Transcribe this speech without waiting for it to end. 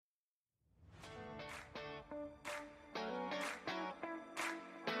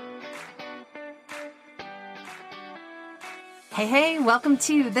Hey, welcome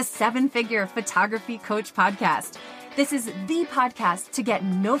to the Seven Figure Photography Coach Podcast. This is the podcast to get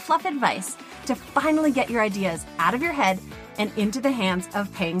no fluff advice, to finally get your ideas out of your head and into the hands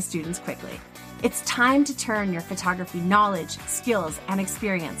of paying students quickly. It's time to turn your photography knowledge, skills, and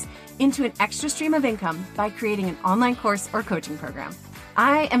experience into an extra stream of income by creating an online course or coaching program.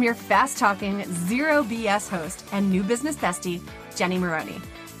 I am your fast-talking, zero BS host and new business bestie, Jenny Maroney.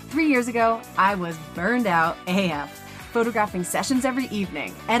 3 years ago, I was burned out AF, photographing sessions every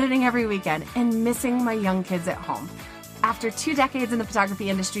evening, editing every weekend, and missing my young kids at home. After 2 decades in the photography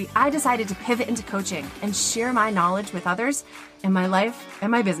industry, I decided to pivot into coaching and share my knowledge with others, and my life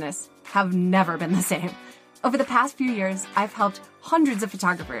and my business have never been the same. Over the past few years, I've helped hundreds of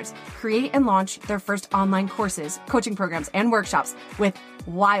photographers create and launch their first online courses, coaching programs, and workshops with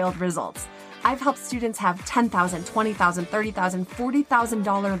wild results. I've helped students have $10,000, $20,000, $30,000,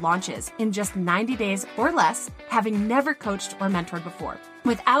 $40,000 launches in just 90 days or less, having never coached or mentored before,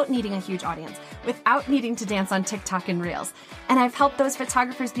 without needing a huge audience, without needing to dance on TikTok and Reels. And I've helped those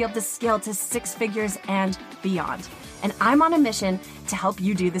photographers be able to scale to 6 figures and beyond. And I'm on a mission to help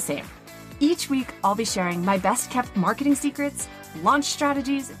you do the same. Each week, I'll be sharing my best kept marketing secrets, launch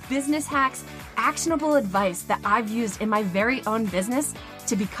strategies, business hacks, actionable advice that I've used in my very own business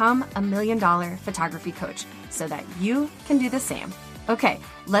to become $1 million photography coach so that you can do the same. Okay,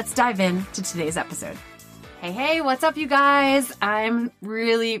 let's dive into today's episode. Hey, what's up, you guys? I'm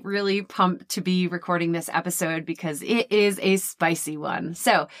really pumped to be recording this episode because it is a spicy one.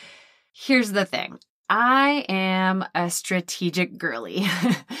 So here's the thing. I am a strategic girly.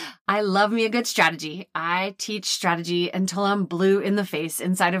 I love me a good strategy. I teach strategy until I'm blue in the face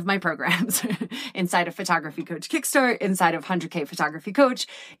inside of my programs, inside of Photography Coach Kickstart, inside of 100K Photography Coach,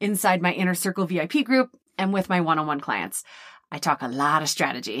 inside my Inner Circle VIP group, and with my one-on-one clients. I talk a lot of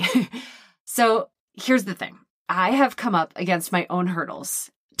strategy. So here's the thing. I have come up against my own hurdles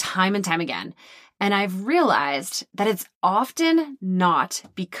time and time again. And I've realized that it's often not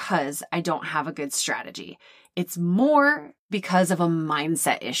because I don't have a good strategy. It's more because of a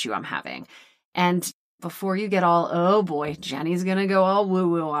mindset issue I'm having. And before you get all, oh boy, Jenny's going to go all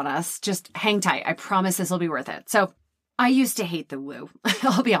woo-woo on us, just hang tight. I promise this will be worth it. So I used to hate the woo.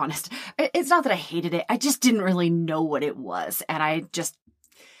 I'll be honest. It's not that I hated it. I just didn't really know what it was. And I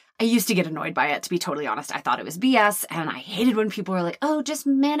used to get annoyed by it, to be totally honest. I thought it was BS, and I hated when people were like, oh, just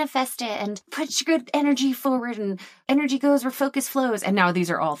manifest it and put your good energy forward, and energy goes where focus flows. And now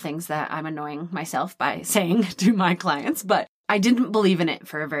these are all things that I'm annoying myself by saying to my clients, but I didn't believe in it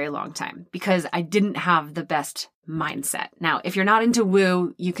for a very long time because I didn't have the best mindset. Now, if you're not into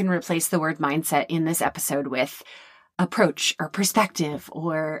woo, you can replace the word mindset in this episode with approach or perspective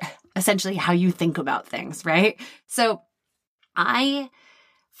or essentially how you think about things, right? So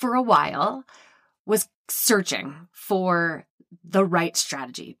for a while, was searching for the right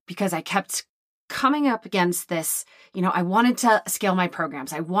strategy because I kept coming up against this, I wanted to scale my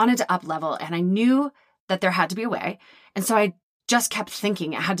programs. I wanted to up level, and I knew that there had to be a way. And so I just kept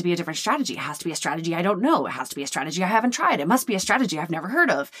thinking it had to be a different strategy. It has to be a strategy I don't know. It has to be a strategy I haven't tried. It must be a strategy I've never heard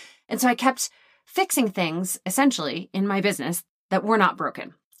of. And so I kept fixing things essentially in my business that were not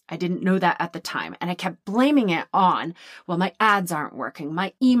broken. I didn't know that at the time. And I kept blaming it on, well, my ads aren't working.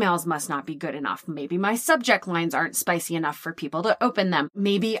 My emails must not be good enough. Maybe my subject lines aren't spicy enough for people to open them.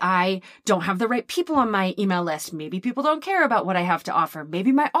 Maybe I don't have the right people on my email list. Maybe people don't care about what I have to offer.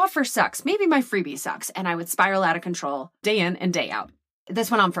 Maybe my offer sucks. Maybe my freebie sucks. And I would spiral out of control day in and day out.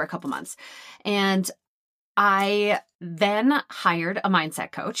 This went on for a couple months. And I then hired a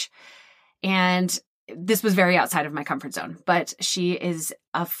mindset coach, and this was very outside of my comfort zone, but she is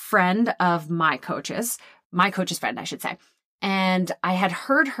a friend of my coach's friend, I should say. And I had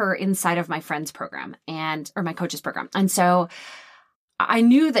heard her inside of my friend's program or my coach's program. And so I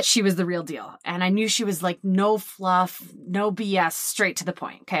knew that she was the real deal. And I knew she was like no fluff, no BS, straight to the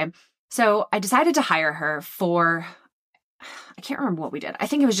point. Okay. So I decided to hire her for, I can't remember what we did. I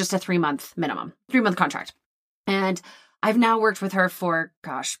think it was just a 3-month minimum, 3-month contract. And I've now worked with her for,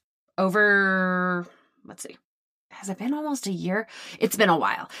 over, let's see, has it been almost a year? It's been a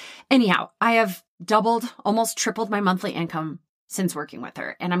while. Anyhow, I have doubled, almost tripled my monthly income since working with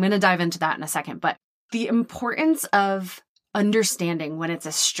her. And I'm going to dive into that in a second. But the importance of understanding when it's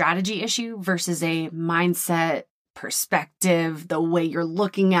a strategy issue versus a mindset, perspective, the way you're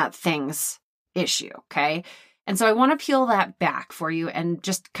looking at things issue. Okay. And so I want to peel that back for you and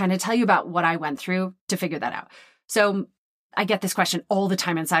just kind of tell you about what I went through to figure that out. So I get this question all the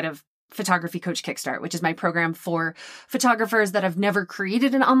time inside of Photography Coach Kickstart, which is my program for photographers that have never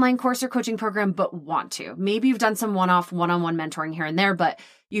created an online course or coaching program, but want to. Maybe you've done some one-off, one-on-one mentoring here and there, but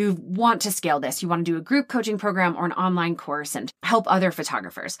you want to scale this. You want to do a group coaching program or an online course and help other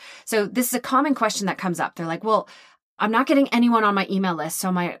photographers. So this is a common question that comes up. They're like, well, I'm not getting anyone on my email list,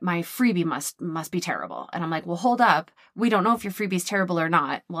 so my freebie must be terrible. And I'm like, well, hold up. We don't know if your freebie is terrible or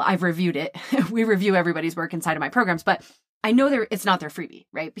not. Well, I've reviewed it. We review everybody's work inside of my programs, but I know it's not their freebie,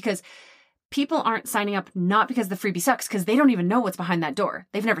 right? Because people aren't signing up not because the freebie sucks, because they don't even know what's behind that door.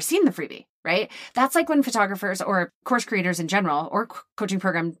 They've never seen the freebie, right? That's like when photographers or course creators in general or coaching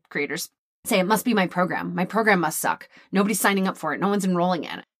program creators say, it must be my program. My program must suck. Nobody's signing up for it. No one's enrolling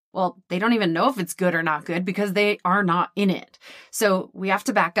in it. Well, they don't even know if it's good or not good because they are not in it. So we have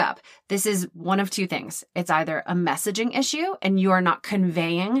to back up. This is one of two things. It's either a messaging issue and you are not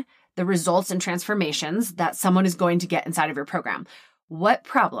conveying the results and transformations that someone is going to get inside of your program. What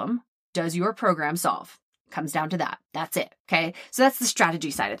problem does your program solve? Comes down to that. That's it. Okay. So that's the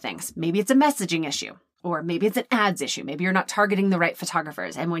strategy side of things. Maybe it's a messaging issue. Or maybe it's an ads issue. Maybe you're not targeting the right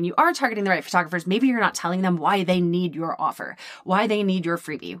photographers. And when you are targeting the right photographers, maybe you're not telling them why they need your offer, why they need your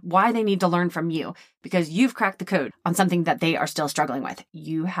freebie, why they need to learn from you, because you've cracked the code on something that they are still struggling with.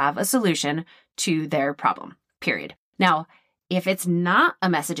 You have a solution to their problem, period. Now, if it's not a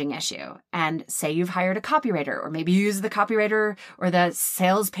messaging issue and say you've hired a copywriter, or maybe you use the copywriter or the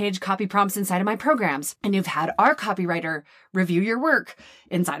sales page copy prompts inside of my programs, and you've had our copywriter review your work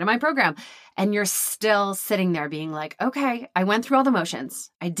inside of my program, and you're still sitting there being like, okay, I went through all the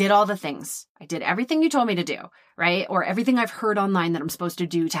motions. I did all the things. I did everything you told me to do, right? Or everything I've heard online that I'm supposed to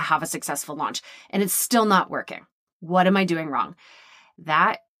do to have a successful launch, and it's still not working. What am I doing wrong?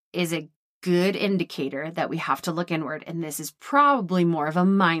 That is a good indicator that we have to look inward. And this is probably more of a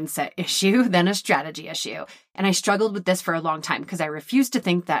mindset issue than a strategy issue. And I struggled with this for a long time because I refused to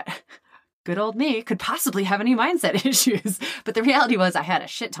think that good old me could possibly have any mindset issues. But the reality was I had a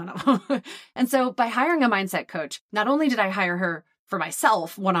shit ton of them. And so by hiring a mindset coach, not only did I hire her for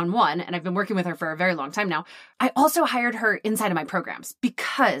myself one-on-one, and I've been working with her for a very long time now, I also hired her inside of my programs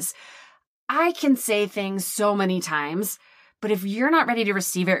because I can say things so many times, but if you're not ready to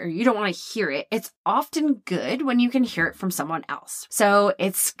receive it or you don't want to hear it, it's often good when you can hear it from someone else. So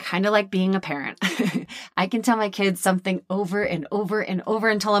it's kind of like being a parent. I can tell my kids something over and over and over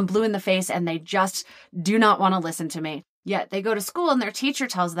until I'm blue in the face and they just do not want to listen to me. Yet they go to school and their teacher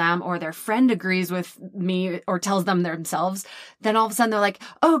tells them, or their friend agrees with me or tells them themselves. Then all of a sudden they're like,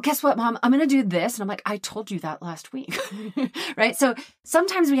 oh, guess what, Mom? I'm going to do this. And I'm like, I told you that last week, right? So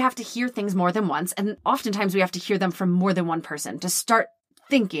sometimes we have to hear things more than once. And oftentimes we have to hear them from more than one person to start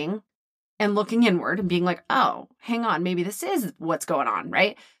thinking and looking inward and being like, oh, hang on, maybe this is what's going on,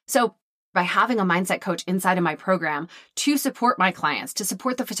 right? So by having a mindset coach inside of my program to support my clients, to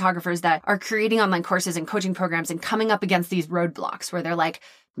support the photographers that are creating online courses and coaching programs and coming up against these roadblocks where they're like,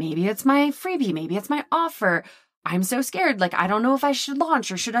 maybe it's my freebie, maybe it's my offer. I'm so scared. Like, I don't know if I should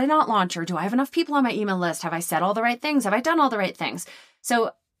launch or should I not launch, or do I have enough people on my email list? Have I said all the right things? Have I done all the right things?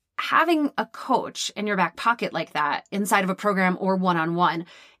 So having a coach in your back pocket like that inside of a program or one-on-one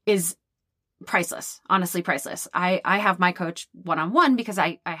is priceless, honestly priceless. I have my coach one-on-one because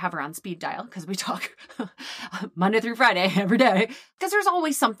I have her on speed dial because we talk Monday through Friday every day, because there's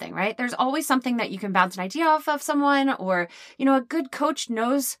always something, right? There's always something that you can bounce an idea off of someone, or, you know, a good coach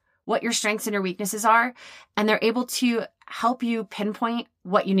knows what your strengths and your weaknesses are, and they're able to help you pinpoint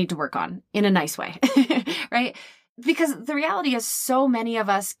what you need to work on in a nice way, right? Because the reality is so many of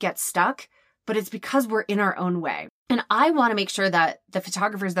us get stuck, but it's because we're in our own way. And I want to make sure that the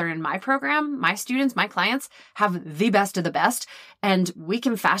photographers that are in my program, my students, my clients, have the best of the best, and we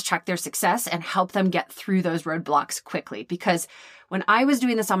can fast track their success and help them get through those roadblocks quickly. Because when I was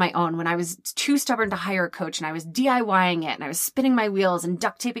doing this on my own, when I was too stubborn to hire a coach and I was DIYing it and I was spinning my wheels and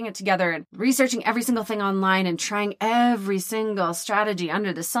duct taping it together and researching every single thing online and trying every single strategy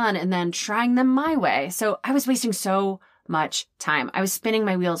under the sun and then trying them my way. So I was wasting so much time. I was spinning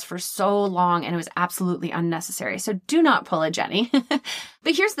my wheels for so long and it was absolutely unnecessary. So do not pull a Jenny.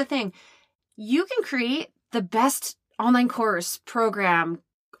 But here's the thing. You can create the best online course, program,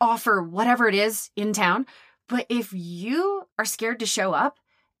 offer, whatever it is in town. But if you are scared to show up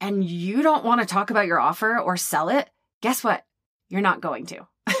and you don't want to talk about your offer or sell it, guess what? You're not going to.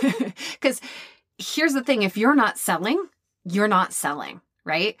 Because here's the thing. If you're not selling, you're not selling.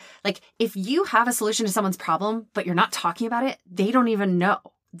 Right? Like if you have a solution to someone's problem, but you're not talking about it, they don't even know.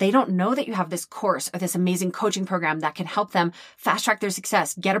 They don't know that you have this course or this amazing coaching program that can help them fast track their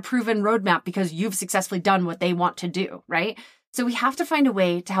success, get a proven roadmap because you've successfully done what they want to do, right? So we have to find a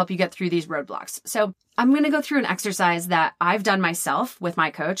way to help you get through these roadblocks. So I'm going to go through an exercise that I've done myself with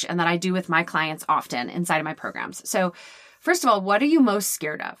my coach and that I do with my clients often inside of my programs. So first of all, what are you most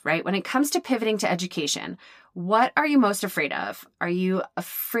scared of, right? When it comes to pivoting to education, what are you most afraid of? Are you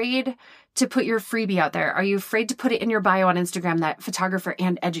afraid to put your freebie out there? Are you afraid to put it in your bio on Instagram that photographer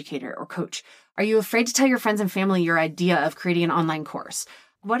and educator or coach? Are you afraid to tell your friends and family your idea of creating an online course?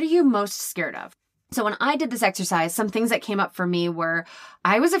 What are you most scared of? So when I did this exercise, some things that came up for me were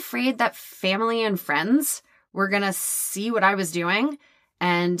I was afraid that family and friends were going to see what I was doing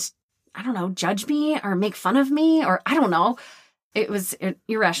and, I don't know, judge me or make fun of me, or I don't know. It was an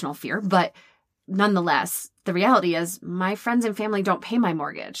irrational fear, but nonetheless, the reality is my friends and family don't pay my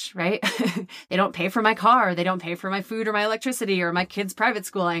mortgage, right? They don't pay for my car. They don't pay for my food or my electricity or my kids' private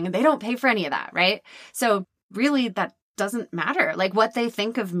schooling. They don't pay for any of that, right? So really that doesn't matter. Like what they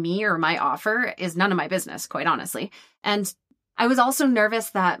think of me or my offer is none of my business, quite honestly. And I was also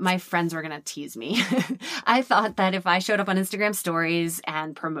nervous that my friends were going to tease me. I thought that if I showed up on Instagram stories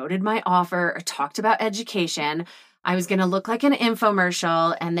and promoted my offer or talked about education, I was going to look like an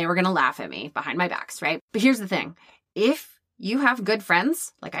infomercial and they were going to laugh at me behind my backs, right? But here's the thing. If you have good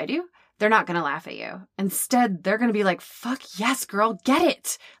friends like I do, they're not going to laugh at you. Instead, they're going to be like, fuck yes, girl, get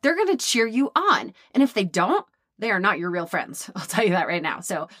it. They're going to cheer you on. And if they don't, they are not your real friends. I'll tell you that right now.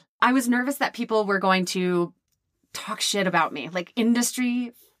 So I was nervous that people were going to talk shit about me, like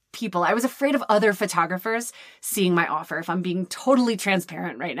industry people. I was afraid of other photographers seeing my offer, if I'm being totally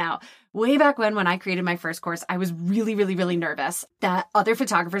transparent right now. Way back when I created my first course, I was really, really, really nervous that other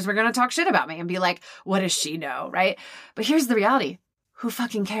photographers were going to talk shit about me and be like, what does she know, right? But here's the reality. Who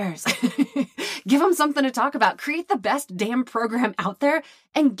fucking cares? Give them something to talk about. Create the best damn program out there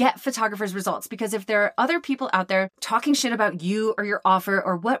and get photographers results. Because if there are other people out there talking shit about you or your offer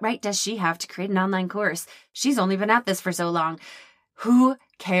or what right does she have to create an online course? She's only been at this for so long. Who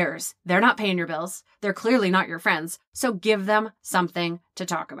cares? They're not paying your bills. They're clearly not your friends. So give them something to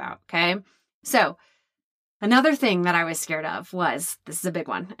talk about. Okay. So another thing that I was scared of was, this is a big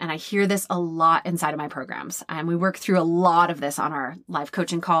one, and I hear this a lot inside of my programs, and we work through a lot of this on our live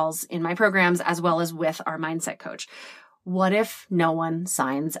coaching calls in my programs, as well as with our mindset coach. What if no one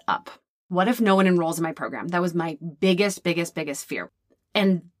signs up? What if no one enrolls in my program? That was my biggest fear.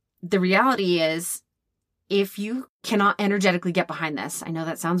 And the reality is, if you cannot energetically get behind this, I know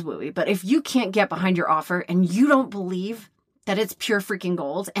that sounds wooey, but if you can't get behind your offer and you don't believe that it's pure freaking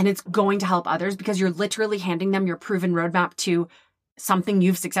gold and it's going to help others because you're literally handing them your proven roadmap to something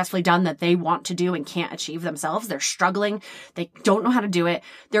you've successfully done that they want to do and can't achieve themselves. They're struggling. They don't know how to do it.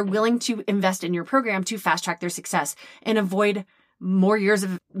 They're willing to invest in your program to fast track their success and avoid more years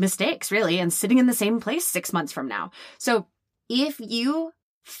of mistakes, really, and sitting in the same place 6 months from now. So if you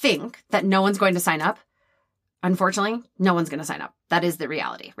think that no one's going to sign up, unfortunately, no one's going to sign up. That is the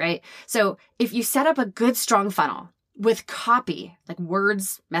reality, right? So if you set up a good, strong funnel with copy, like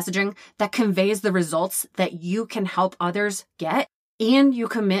words, messaging that conveys the results that you can help others get, and you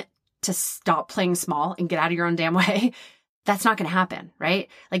commit to stop playing small and get out of your own damn way, that's not going to happen, right?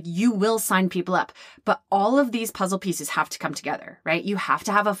 Like you will sign people up, but all of these puzzle pieces have to come together, right? You have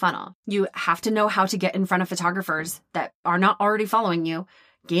to have a funnel. You have to know how to get in front of photographers that are not already following you,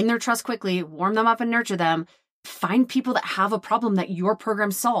 gain their trust quickly, warm them up and nurture them, find people that have a problem that your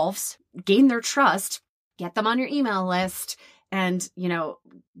program solves, gain their trust, get them on your email list, and,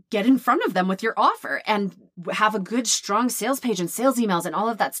 get in front of them with your offer and have a good, strong sales page and sales emails and all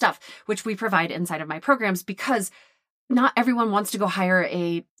of that stuff, which we provide inside of my programs, because not everyone wants to go hire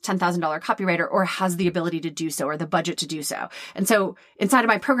a $10,000 copywriter or has the ability to do so or the budget to do so. And so inside of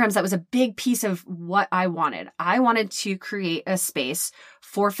my programs, that was a big piece of what I wanted. I wanted to create a space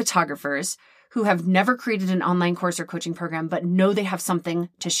for photographers who have never created an online course or coaching program, but know they have something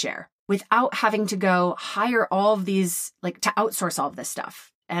to share without having to go hire all of these, to outsource all of this stuff.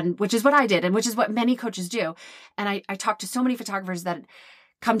 And which is what I did, and which is what many coaches do. And I talked to so many photographers that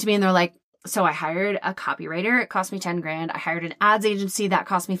come to me and they're like, so I hired a copywriter. It cost me $10,000. I hired an ads agency that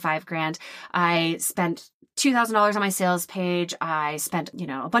cost me $5,000. I spent $2,000 on my sales page. I spent,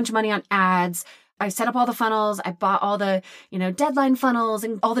 a bunch of money on ads. I set up all the funnels. I bought all the, deadline funnels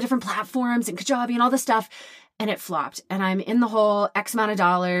and all the different platforms and Kajabi and all this stuff. And it flopped. And I'm in the hole X amount of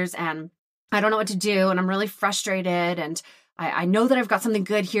dollars and I don't know what to do. And I'm really frustrated. And I know that I've got something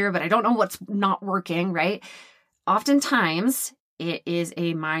good here, but I don't know what's not working, right? Oftentimes it is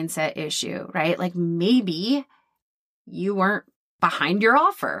a mindset issue, right? Like maybe you weren't behind your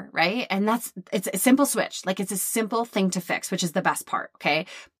offer, right? And it's a simple switch. It's a simple thing to fix, which is the best part. Okay.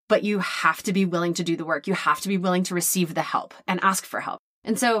 But you have to be willing to do the work. You have to be willing to receive the help and ask for help.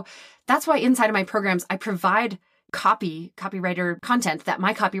 And so that's why inside of my programs, I provide copywriter content that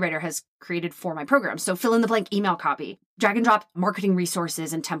my copywriter has created for my program. So fill in the blank email copy, drag and drop marketing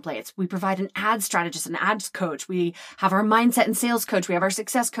resources and templates. We provide an ad strategist, an ads coach. We have our mindset and sales coach. We have our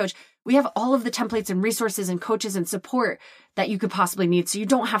success coach. We have all of the templates and resources and coaches and support that you could possibly need. So you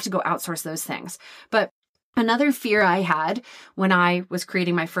don't have to go outsource those things. But another fear I had when I was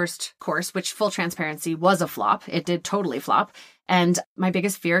creating my first course, which full transparency was a flop. It did totally flop. And my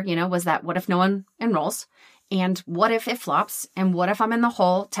biggest fear, was that what if no one enrolls? And what if it flops? And what if I'm in the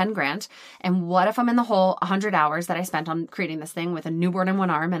hole 10 grand? And what if I'm in the hole 100 hours that I spent on creating this thing with a newborn in one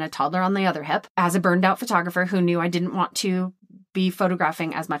arm and a toddler on the other hip as a burned out photographer who knew I didn't want to be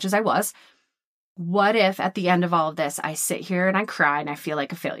photographing as much as I was? What if at the end of all of this, I sit here and I cry and I feel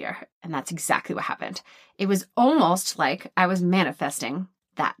like a failure? And that's exactly what happened. It was almost like I was manifesting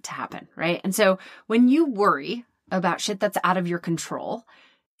that to happen, right? And so when you worry about shit that's out of your control,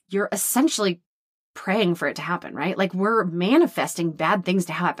 you're essentially praying for it to happen, right? Like we're manifesting bad things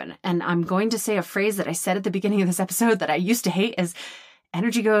to happen. And I'm going to say a phrase that I said at the beginning of this episode that I used to hate is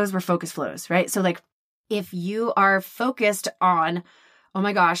energy goes where focus flows, right? So like if you are focused on, oh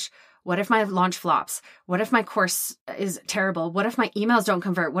my gosh, what if my launch flops? What if my course is terrible? What if my emails don't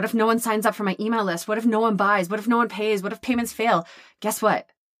convert? What if no one signs up for my email list? What if no one buys? What if no one pays? What if payments fail? Guess what?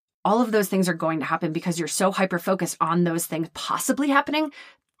 All of those things are going to happen because you're so hyper-focused on those things possibly happening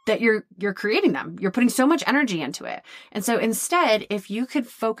that you're creating them. You're putting so much energy into it. And so instead, if you could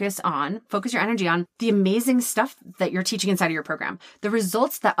focus your energy on the amazing stuff that you're teaching inside of your program, the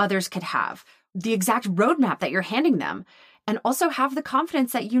results that others could have, the exact roadmap that you're handing them, and also have the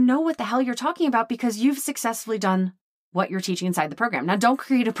confidence that you know what the hell you're talking about because you've successfully done what you're teaching inside the program. Now, don't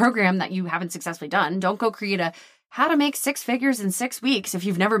create a program that you haven't successfully done. Don't go create a how to make 6 figures in 6 weeks if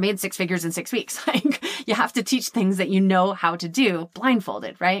you've never made 6 figures in 6 weeks. Like you have to teach things that you know how to do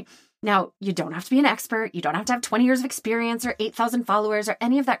blindfolded, right? Now, you don't have to be an expert. You don't have to have 20 years of experience or 8,000 followers or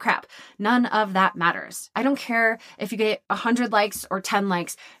any of that crap. None of that matters. I don't care if you get 100 likes or 10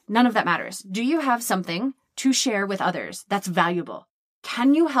 likes. None of that matters. Do you have something to share with others that's valuable?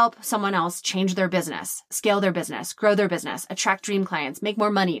 Can you help someone else change their business, scale their business, grow their business, attract dream clients, make more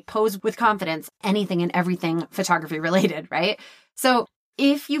money, pose with confidence, anything and everything photography related, right? So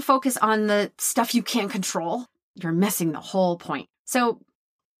if you focus on the stuff you can't control, you're missing the whole point. So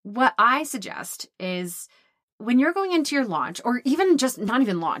what I suggest is when you're going into your launch, or even just not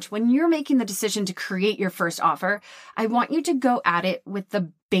even launch, when you're making the decision to create your first offer, I want you to go at it with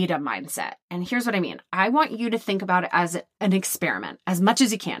the beta mindset. And here's what I mean. I want you to think about it as an experiment as much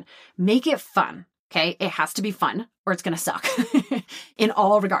as you can. Make it fun. Okay. It has to be fun or it's going to suck in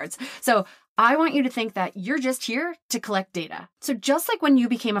all regards. So I want you to think that you're just here to collect data. So just like when you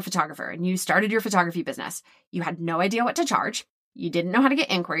became a photographer and you started your photography business, you had no idea what to charge. You didn't know how to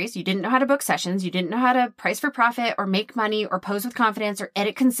get inquiries. You didn't know how to book sessions. You didn't know how to price for profit or make money or pose with confidence or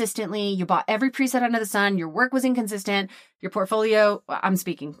edit consistently. You bought every preset under the sun. Your work was inconsistent. Your portfolio, I'm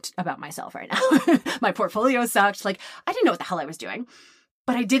speaking about myself right now. My portfolio sucked. Like I didn't know what the hell I was doing,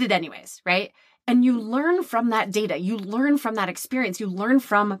 but I did it anyways, right? And you learn from that data. You learn from that experience. You learn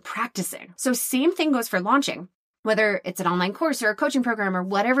from practicing. So same thing goes for launching. Whether it's an online course or a coaching program or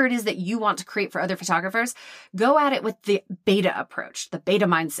whatever it is that you want to create for other photographers, go at it with the beta approach, the beta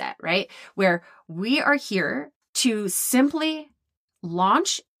mindset, right? Where we are here to simply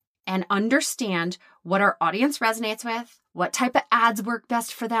launch and understand what our audience resonates with, what type of ads work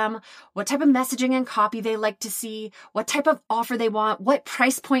best for them, what type of messaging and copy they like to see, what type of offer they want, what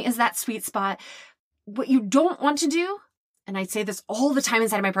price point is that sweet spot. What you don't want to do, and I say this all the time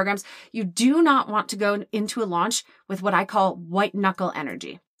inside of my programs, you do not want to go into a launch with what I call white knuckle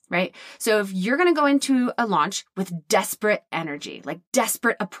energy, right? So if you're going to go into a launch with desperate energy, like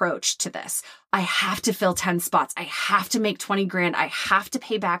desperate approach to this, I have to fill 10 spots. I have to make 20 grand. I have to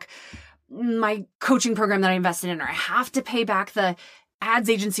pay back my coaching program that I invested in, or I have to pay back the ads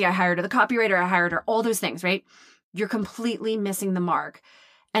agency I hired or the copywriter I hired or all those things, right? You're completely missing the mark.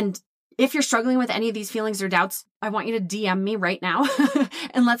 And if you're struggling with any of these feelings or doubts, I want you to DM me right now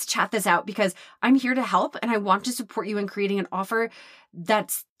and let's chat this out because I'm here to help and I want to support you in creating an offer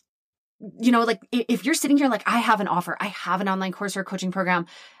that's, like if you're sitting here like I have an offer, I have an online course or a coaching program,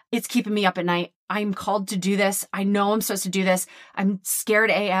 it's keeping me up at night. I'm called to do this. I know I'm supposed to do this. I'm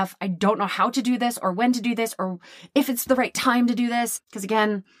scared AF. I don't know how to do this or when to do this or if it's the right time to do this. Because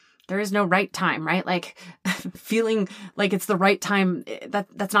again, there is no right time, right? Like feeling like it's the right time,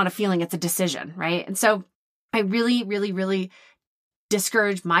 that's not a feeling, it's a decision, right? And so I really, really, really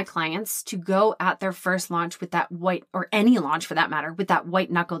discourage my clients to go at their first launch with that white, or any launch for that matter, with that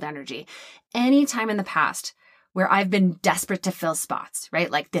white knuckled energy. Anytime in the past where I've been desperate to fill spots, right?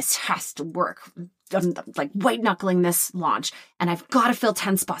 Like this has to work. I'm like white knuckling this launch and I've got to fill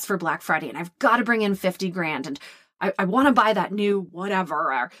 10 spots for Black Friday and I've got to bring in 50 grand and I want to buy that new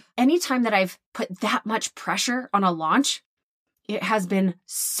whatever. Or anytime that I've put that much pressure on a launch, it has been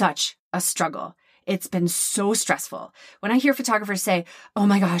such a struggle. It's been so stressful. When I hear photographers say, oh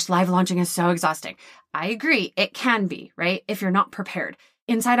my gosh, live launching is so exhausting. I agree. It can be, right? If you're not prepared.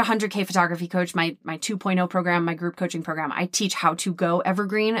 Inside 100K Photography Coach, my 2.0 program, my group coaching program, I teach how to go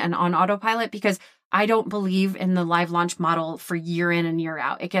evergreen and on autopilot because I don't believe in the live launch model for year in and year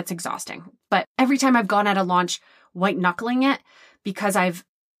out. It gets exhausting. But every time I've gone at a launch white knuckling it because I've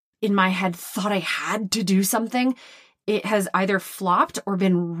in my head thought I had to do something, it has either flopped or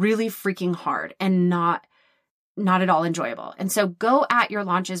been really freaking hard and not at all enjoyable. And so go at your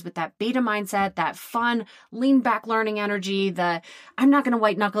launches with that beta mindset, that fun, lean back learning energy, I'm not going to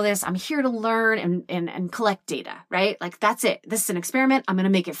white knuckle this. I'm here to learn and collect data, right? Like that's it. This is an experiment. I'm going to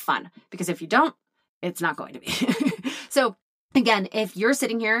make it fun because if you don't, it's not going to be. So again, if you're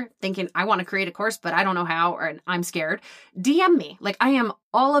sitting here thinking, I want to create a course, but I don't know how, or I'm scared, DM me. Like I am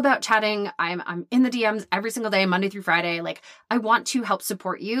all about chatting. I'm in the DMs every single day, Monday through Friday. Like I want to help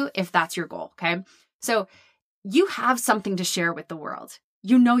support you if that's your goal. Okay. So you have something to share with the world.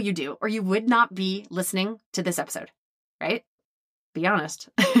 You know you do, or you would not be listening to this episode, right? Be honest.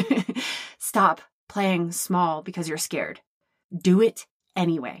 Stop playing small because you're scared. Do it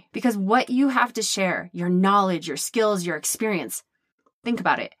anyway, because what you have to share, your knowledge, your skills, your experience, think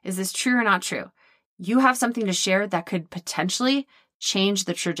about it. Is this true or not true? You have something to share that could potentially change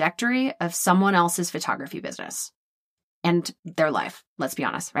the trajectory of someone else's photography business and their life. Let's be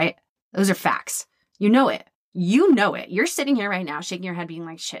honest, right? Those are facts. You know it. You know it. You're sitting here right now shaking your head being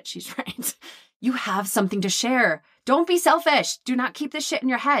like, shit, she's right. You have something to share. Don't be selfish. Do not keep this shit in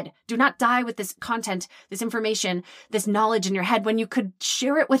your head. Do not die with this content, this information, this knowledge in your head when you could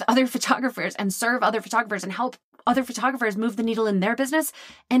share it with other photographers and serve other photographers and help other photographers move the needle in their business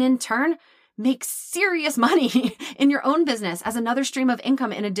and in turn make serious money in your own business as another stream of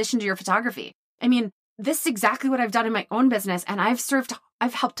income in addition to your photography. I mean, this is exactly what I've done in my own business. And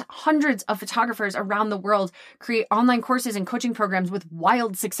I've helped hundreds of photographers around the world create online courses and coaching programs with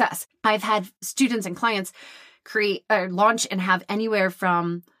wild success. I've had students and clients create or launch and have anywhere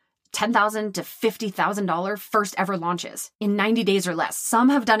from $10,000 to $50,000 first ever launches in 90 days or less. Some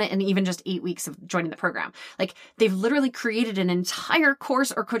have done it in even just 8 weeks of joining the program. Like they've literally created an entire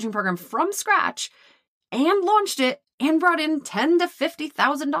course or coaching program from scratch and launched it and brought in $10,000 to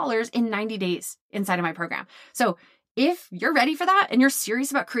 $50,000 in 90 days inside of my program. So if you're ready for that and you're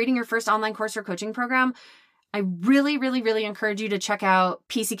serious about creating your first online course or coaching program, I really, really, really encourage you to check out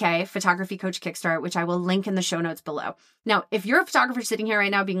PCK, Photography Coach Kickstart, which I will link in the show notes below. Now, if you're a photographer sitting here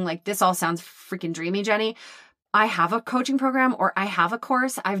right now being like, this all sounds freaking dreamy, Jenny, I have a coaching program or I have a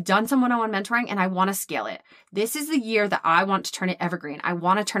course. I've done some one-on-one mentoring and I want to scale it. This is the year that I want to turn it evergreen. I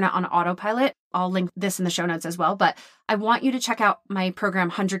want to turn it on autopilot. I'll link this in the show notes as well, but I want you to check out my program,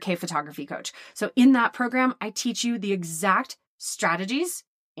 100K Photography Coach. So in that program, I teach you the exact strategies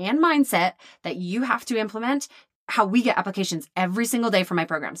and mindset that you have to implement, how we get applications every single day for my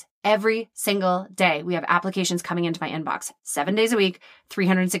programs. Every single day, we have applications coming into my inbox 7 days a week,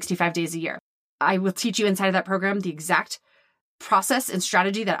 365 days a year. I will teach you inside of that program the exact process and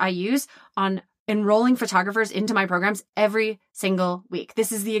strategy that I use on enrolling photographers into my programs every single week.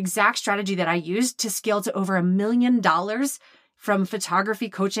 This is the exact strategy that I used to scale to over $1 million from photography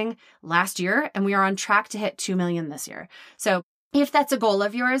coaching last year. And we are on track to hit 2 million this year. So if that's a goal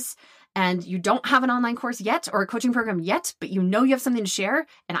of yours and you don't have an online course yet or a coaching program yet, but you know you have something to share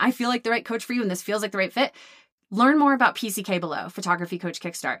and I feel like the right coach for you and this feels like the right fit, learn more about PCK below, Photography Coach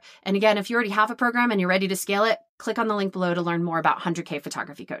Kickstart. And again, if you already have a program and you're ready to scale it, click on the link below to learn more about 100K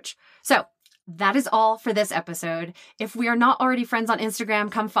Photography Coach. So that is all for this episode. If we are not already friends on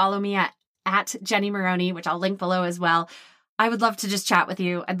Instagram, come follow me at Jenny Maroney, which I'll link below as well. I would love to just chat with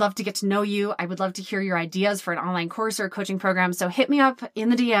you. I'd love to get to know you. I would love to hear your ideas for an online course or a coaching program. So hit me up in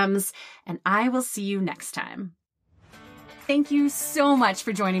the DMs and I will see you next time. Thank you so much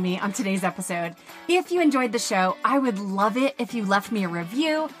for joining me on today's episode. If you enjoyed the show, I would love it if you left me a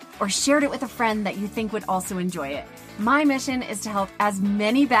review or shared it with a friend that you think would also enjoy it. My mission is to help as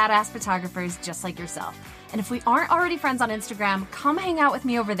many badass photographers just like yourself. And if we aren't already friends on Instagram, come hang out with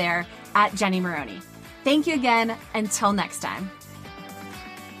me over there at Jenny Maroney. Thank you again. Until next time.